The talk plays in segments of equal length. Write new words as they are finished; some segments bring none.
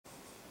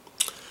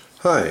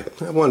Hi,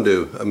 I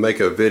wanted to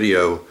make a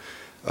video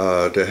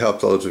to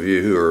help those of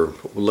you who are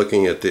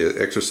looking at the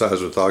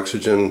exercise with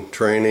oxygen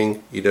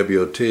training,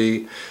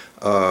 EWOT.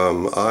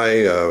 I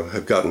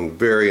have gotten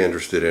very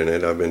interested in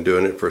it. I've been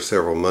doing it for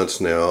several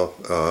months now,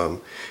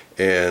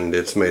 and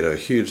it's made a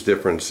huge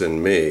difference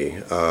in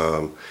me.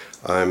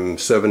 I'm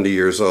 70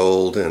 years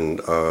old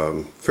and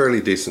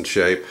fairly decent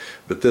shape,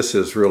 but this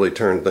has really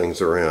turned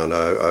things around.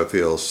 I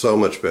feel so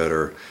much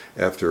better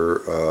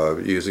after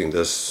using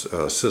this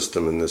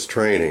system and this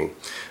training.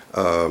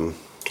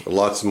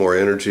 Lots more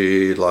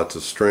energy, lots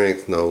of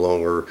strength, no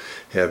longer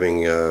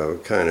having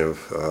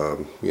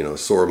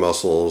sore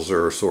muscles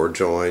or sore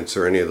joints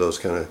or any of those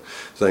kind of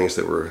things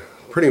that were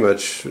pretty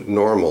much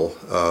normal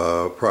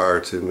prior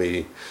to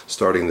me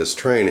starting this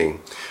training.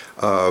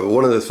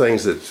 One of the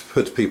things that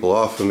puts people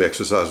off from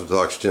exercise with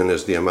oxygen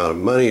is the amount of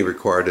money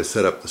required to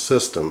set up the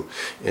system.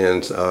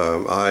 And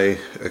I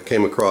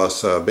came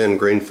across Ben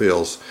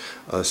Greenfield's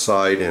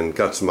site and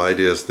got some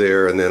ideas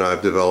there, and then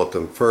I've developed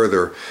them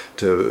further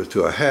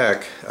to a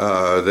hack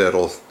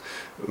that'll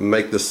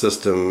make the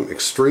system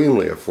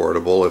extremely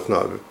affordable, if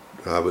not,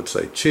 I would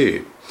say,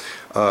 cheap.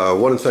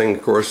 One thing,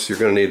 of course, you're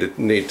going to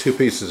need two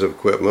pieces of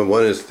equipment.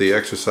 One is the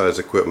exercise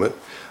equipment.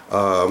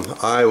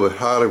 I would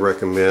highly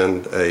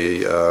recommend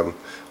a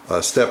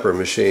stepper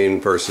machine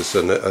versus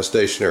a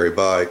stationary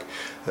bike,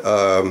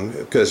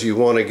 because you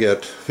want to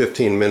get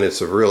 15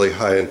 minutes of really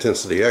high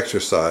intensity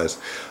exercise.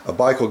 A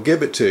bike will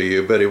give it to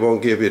you, but it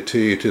won't give it to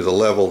you to the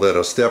level that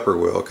a stepper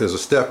will, because a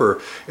stepper,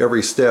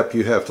 every step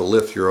you have to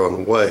lift your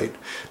own weight,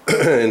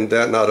 and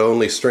that not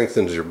only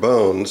strengthens your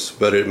bones,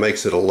 but it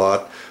makes it a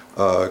lot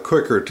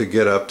quicker to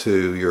get up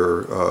to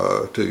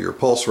your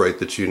pulse rate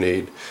that you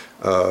need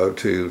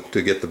to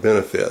get the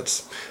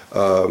benefits.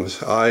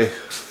 I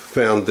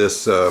found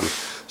this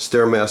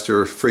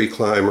Stairmaster free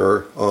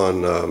climber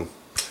on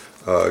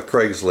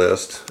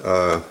Craigslist.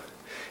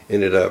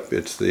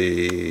 It's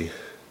the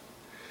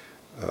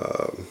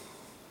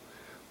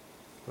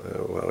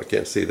well, I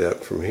can't see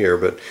that from here,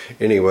 but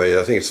anyway,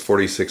 I think it's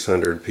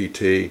 4600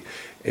 PT,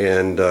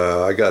 and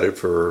I got it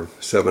for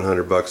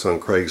 700 bucks on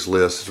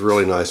Craigslist. It's a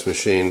really nice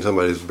machine.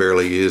 Somebody's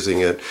barely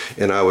using it,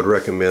 and I would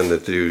recommend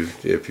that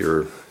if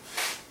you're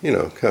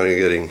kind of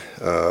getting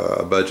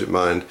a budget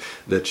mind,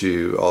 that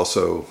you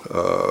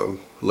also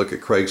look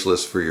at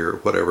Craigslist for your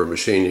whatever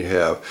machine you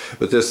have.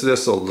 But this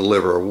will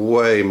deliver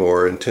way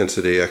more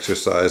intensity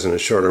exercise in a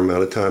shorter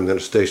amount of time than a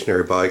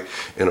stationary bike,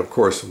 and of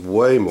course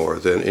way more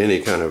than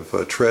any kind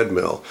of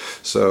treadmill.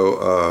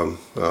 So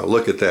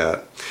look at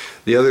that.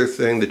 The other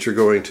thing that you're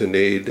going to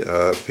need,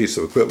 piece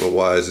of equipment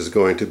wise, is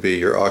going to be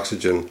your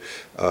oxygen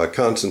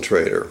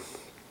concentrator.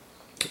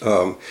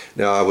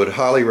 Now I would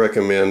highly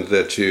recommend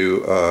that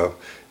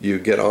you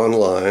get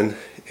online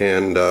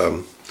and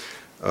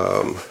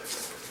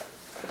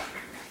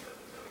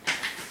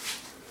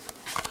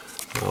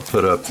I'll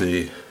put up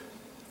the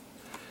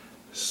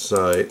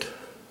site.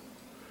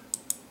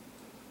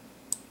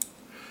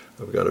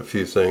 I've got a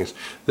few things.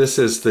 This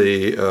is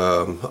the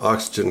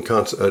Oxygen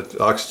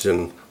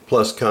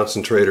Plus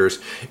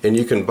concentrators, and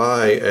you can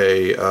buy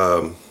a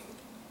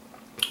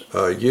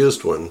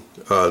used one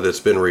that's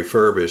been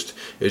refurbished,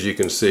 as you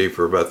can see,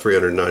 for about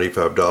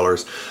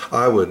 $395.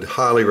 I would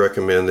highly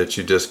recommend that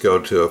you just go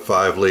to a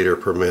 5 liter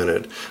per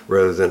minute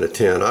rather than a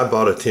 10. I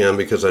bought a 10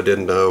 because I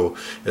didn't know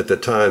at the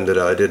time that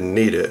I didn't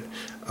need it.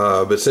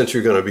 But since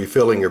you're going to be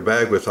filling your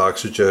bag with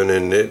oxygen,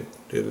 and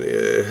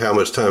how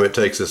much time it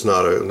takes is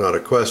not a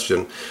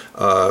question,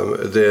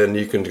 then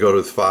you can go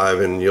to the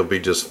 5 and you'll be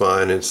just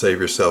fine and save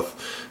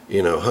yourself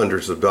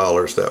hundreds of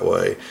dollars that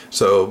way.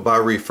 So buy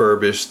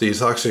refurbished.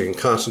 These oxygen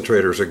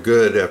concentrators are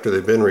good after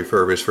they've been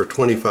refurbished for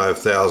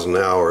 25,000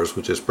 hours,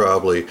 which is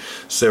probably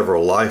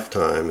several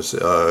lifetimes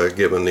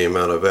given the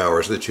amount of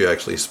hours that you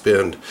actually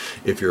spend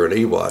if you're an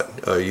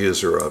e.w.o.t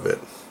user of it.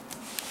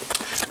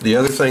 The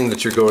other thing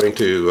that you're going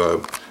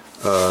to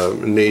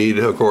need,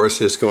 of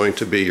course, is going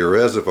to be your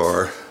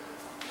reservoir.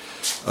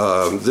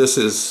 This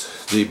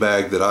is the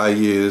bag that I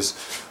use.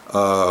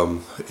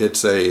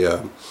 It's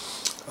a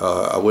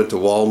I went to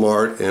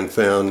Walmart and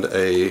found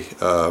a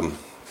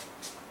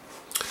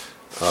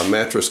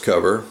mattress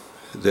cover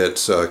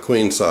that's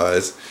queen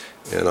size,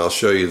 and I'll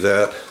show you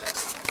that,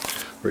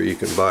 where you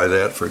can buy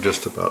that for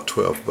just about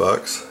 12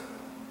 bucks.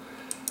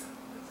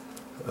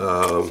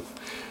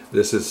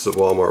 This is the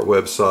Walmart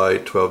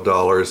website,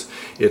 $12.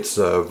 It's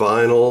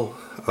vinyl,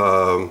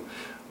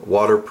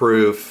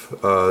 waterproof,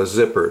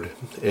 zippered,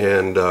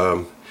 and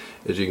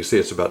as you can see,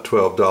 it's about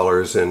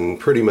 $12, and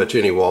pretty much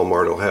any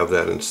Walmart will have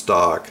that in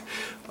stock.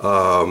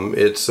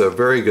 It's a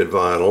very good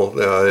vinyl.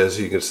 As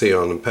you can see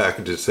on the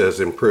package, it says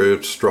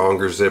improved,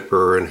 stronger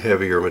zipper and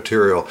heavier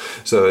material.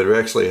 So it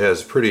actually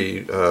has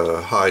pretty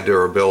high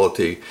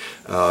durability,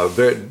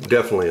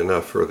 definitely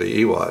enough for the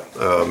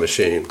e.w.o.t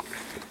machine.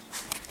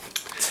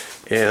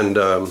 And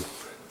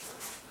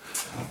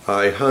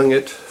I hung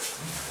it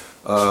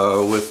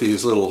with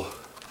these little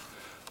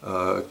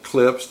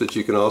clips that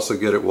you can also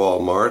get at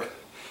Walmart,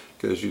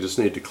 because you just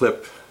need to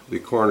clip the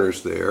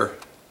corners there.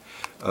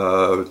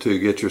 to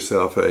get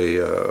yourself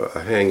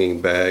a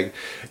hanging bag,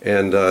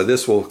 and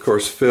this will of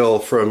course fill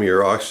from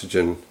your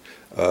oxygen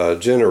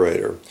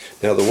generator.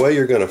 Now the way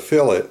you're going to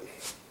fill it,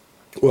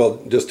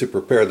 well, just to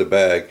prepare the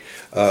bag,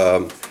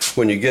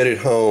 when you get it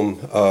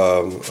home,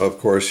 of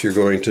course you're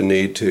going to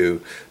need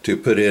to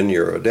put in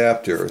your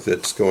adapter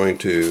that's going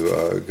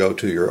to go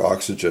to your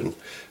oxygen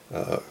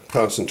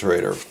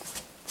concentrator.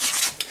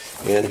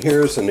 And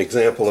here's an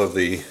example of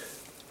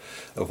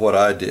what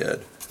I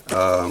did.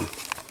 I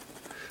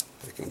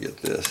can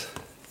get this.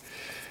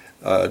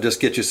 Just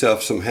get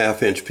yourself some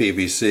 1/2-inch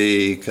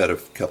PVC, cut a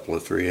couple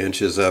of 3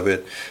 inches of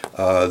it.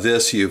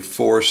 This you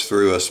force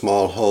through a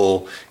small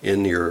hole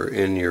in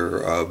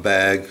your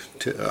bag.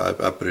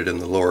 I put it in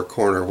the lower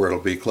corner where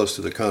it'll be close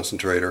to the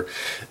concentrator.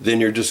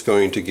 Then you're just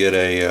going to get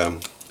a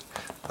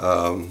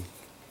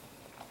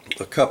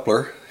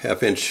coupler,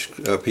 1/2-inch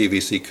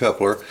PVC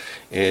coupler,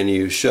 and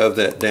you shove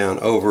that down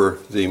over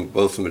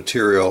both the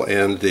material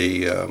and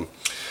the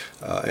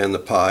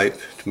pipe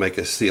to make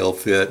a seal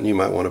fit. And you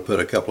might want to put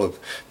a couple of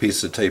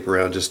pieces of tape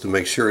around just to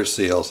make sure it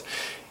seals.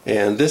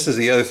 And this is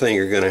the other thing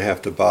you're going to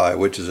have to buy,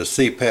 which is a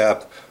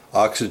Cpap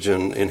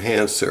oxygen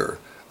enhancer.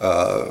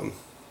 I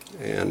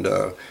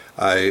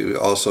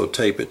also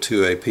tape it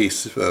to a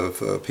piece of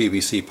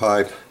PVC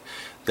pipe.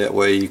 That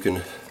way you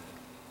can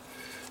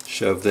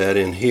shove that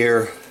in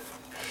here,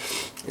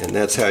 and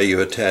that's how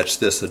you attach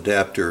this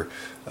adapter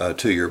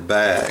to your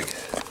bag.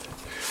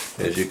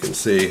 As you can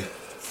see,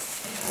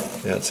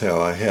 that's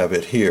how I have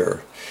it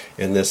here.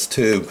 And this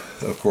tube,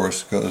 of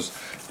course, goes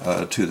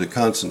to the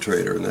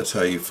concentrator, and that's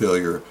how you fill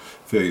your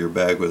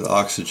bag with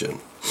oxygen.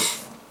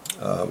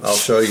 I'll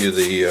show you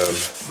the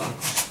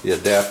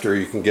adapter.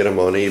 You can get them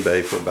on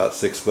eBay for about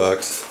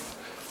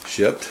 $6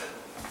 shipped.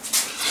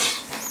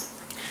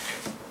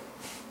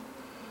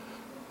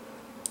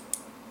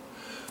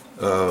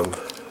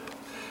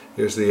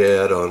 Here's the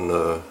ad on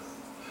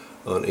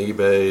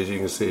eBay. As you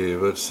can see,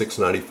 it's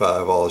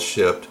 $6.95 all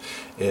shipped,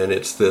 and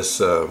it's this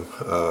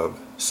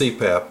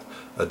Cpap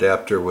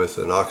adapter with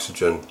an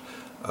oxygen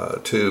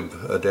tube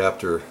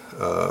adapter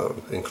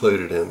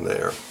included in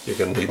there. You're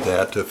going to need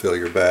that to fill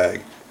your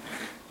bag.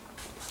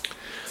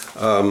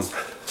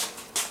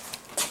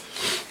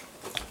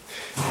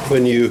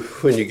 When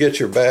you get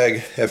your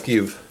bag, after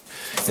you've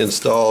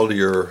installed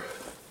your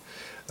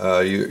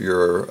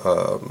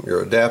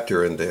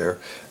adapter in there,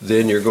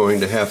 then you're going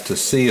to have to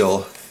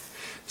seal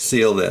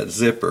that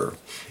zipper.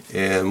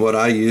 And what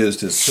I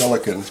used is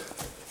silicone.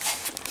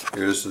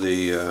 Here's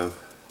the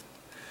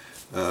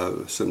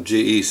some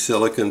GE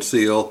silicone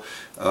seal.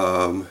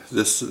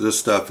 This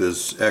stuff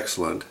is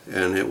excellent,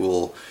 and it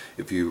will,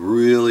 if you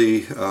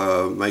really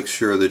make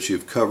sure that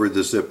you've covered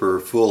the zipper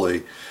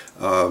fully,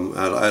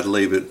 I'd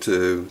leave it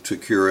to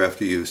cure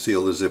after you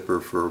seal the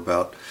zipper for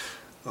about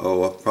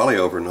probably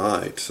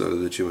overnight, so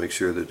that you make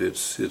sure that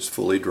it's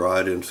fully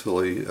dried and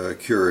fully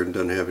cured and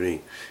doesn't have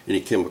any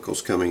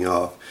chemicals coming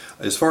off.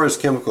 As far as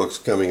chemicals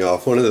coming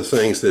off, one of the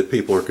things that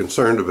people are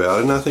concerned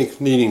about, and I think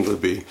needing to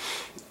be,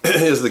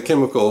 is the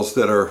chemicals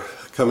that are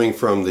coming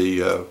from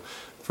the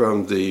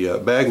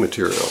bag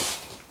material.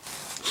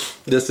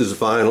 This is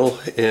vinyl,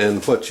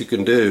 and what you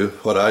can do,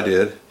 what I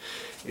did,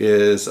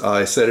 is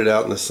I set it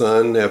out in the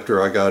sun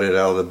after I got it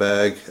out of the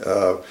bag,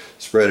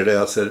 spread it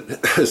out, set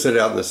it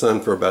out in the sun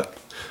for about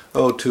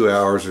 2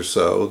 hours or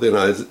so. Then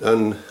I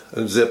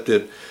unzipped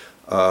it,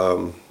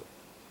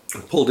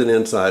 pulled it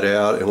inside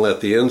out, and let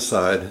the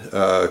inside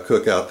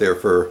cook out there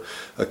for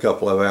a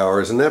couple of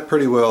hours, and that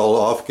pretty well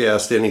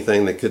off-gassed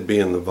anything that could be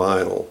in the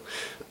vinyl.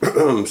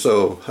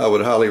 So I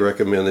would highly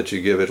recommend that you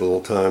give it a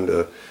little time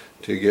to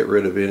get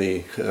rid of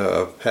any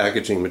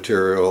packaging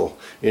material,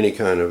 any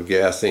kind of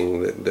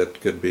gassing that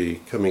could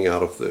be coming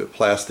out of the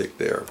plastic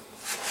there.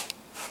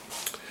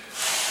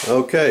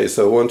 Okay,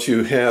 so once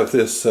you have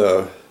this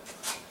set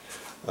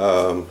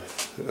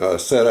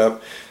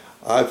up,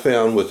 I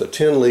found with a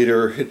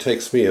 10-liter, it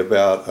takes me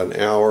about an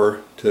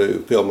hour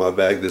to fill my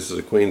bag. This is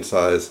a queen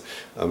size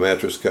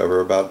mattress cover,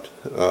 about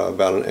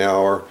an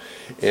hour.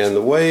 And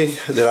the way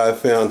that I've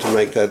found to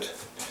make that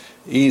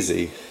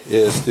easy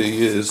is to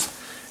use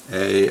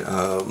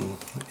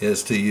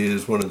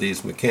one of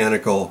these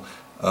mechanical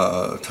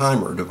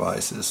timer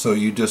devices. So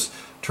you just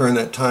turn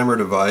that timer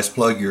device,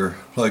 plug your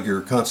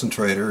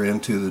concentrator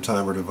into the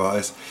timer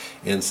device,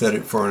 and set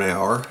it for an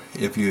hour.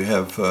 If you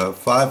have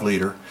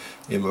 5-liter,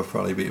 it will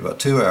probably be about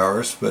 2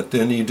 hours, but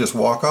then you just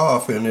walk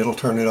off and it'll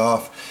turn it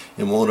off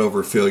and won't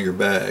overfill your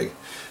bag.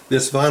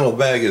 This vinyl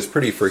bag is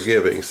pretty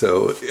forgiving,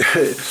 so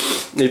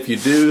if you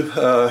do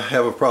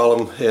have a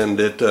problem and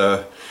it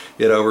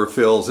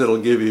overfills,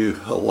 it'll give you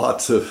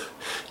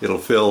it'll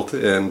fill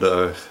and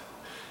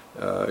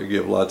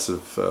give lots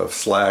of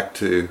slack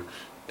to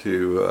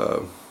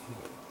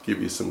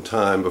give you some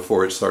time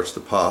before it starts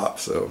to pop.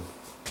 So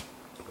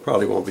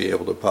probably won't be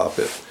able to pop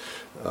it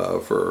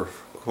for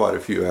quite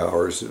a few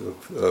hours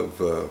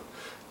of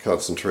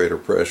concentrator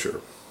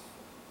pressure.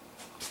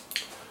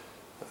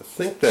 I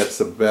think that's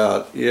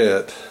about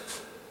it.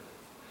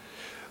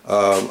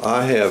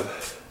 I have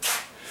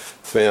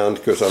found,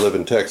 because I live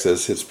in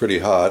Texas, it's pretty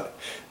hot,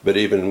 but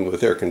even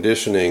with air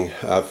conditioning,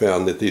 I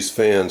found that these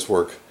fans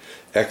work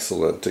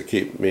excellent to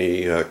keep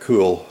me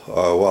cool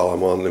while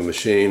I'm on the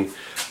machine.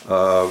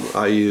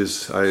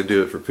 I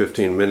do it for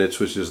 15 minutes,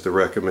 which is the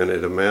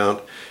recommended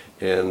amount,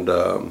 and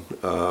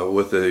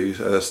with the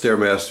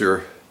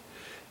Stairmaster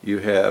you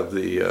have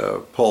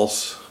the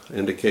pulse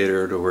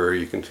indicator to where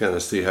you can kind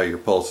of see how your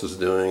pulse is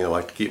doing. I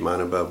like to keep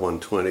mine above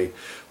 120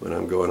 when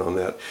I'm going on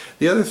that.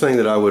 The other thing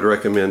that I would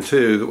recommend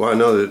too, well, I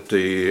know that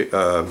the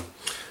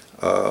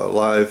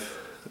Live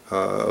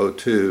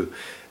O2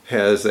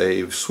 has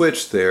a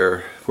switch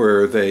there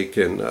where they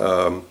can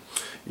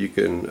you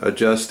can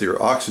adjust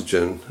your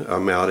oxygen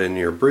amount in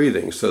your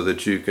breathing so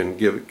that you can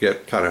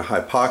get kind of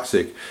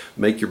hypoxic,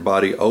 make your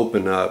body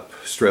open up,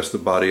 stress the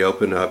body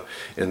open up,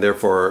 and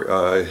therefore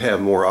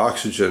have more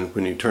oxygen.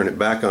 When you turn it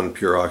back on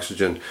pure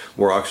oxygen,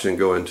 more oxygen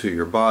go into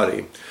your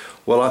body.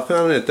 Well, I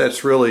found that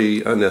that's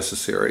really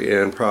unnecessary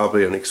and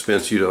probably an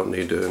expense you don't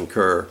need to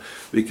incur,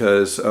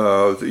 because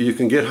you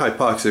can get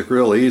hypoxic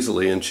real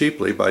easily and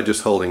cheaply by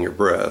just holding your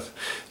breath.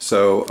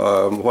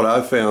 So what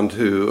I've found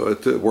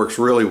works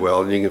really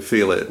well, and you can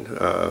feel it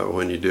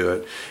when you do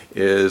it,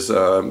 is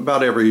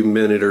about every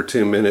minute or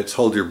 2 minutes,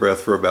 hold your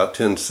breath for about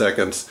 10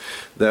 seconds.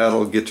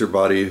 That'll get your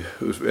body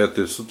at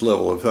this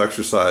level of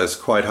exercise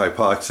quite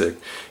hypoxic,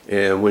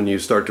 and when you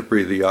start to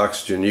breathe the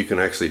oxygen, you can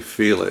actually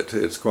feel it.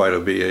 It's quite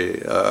a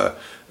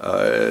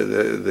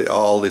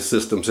all the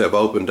systems have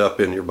opened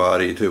up in your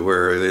body to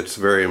where it's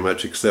very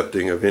much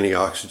accepting of any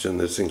oxygen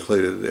that's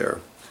included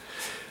there.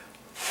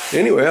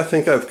 Anyway, I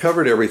think I've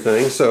covered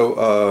everything,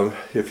 so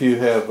if you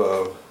have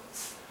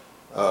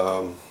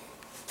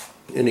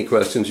any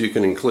questions, you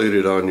can include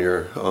it on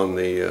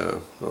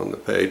the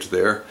page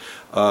there.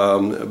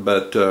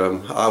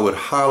 I would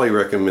highly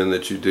recommend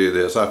that you do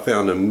this. I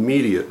found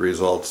immediate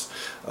results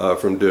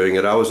from doing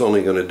it. I was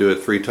only going to do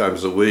it 3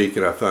 times a week,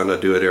 and I found I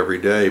do it every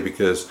day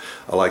because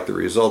I like the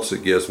results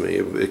it gives me.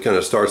 It kind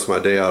of starts my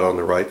day out on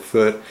the right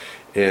foot,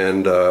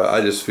 and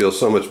I just feel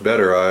so much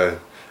better.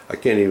 I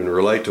can't even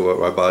relate to what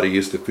my body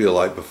used to feel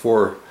like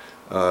before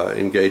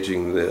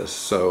engaging this.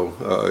 So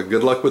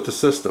good luck with the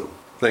system.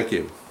 Thank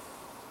you.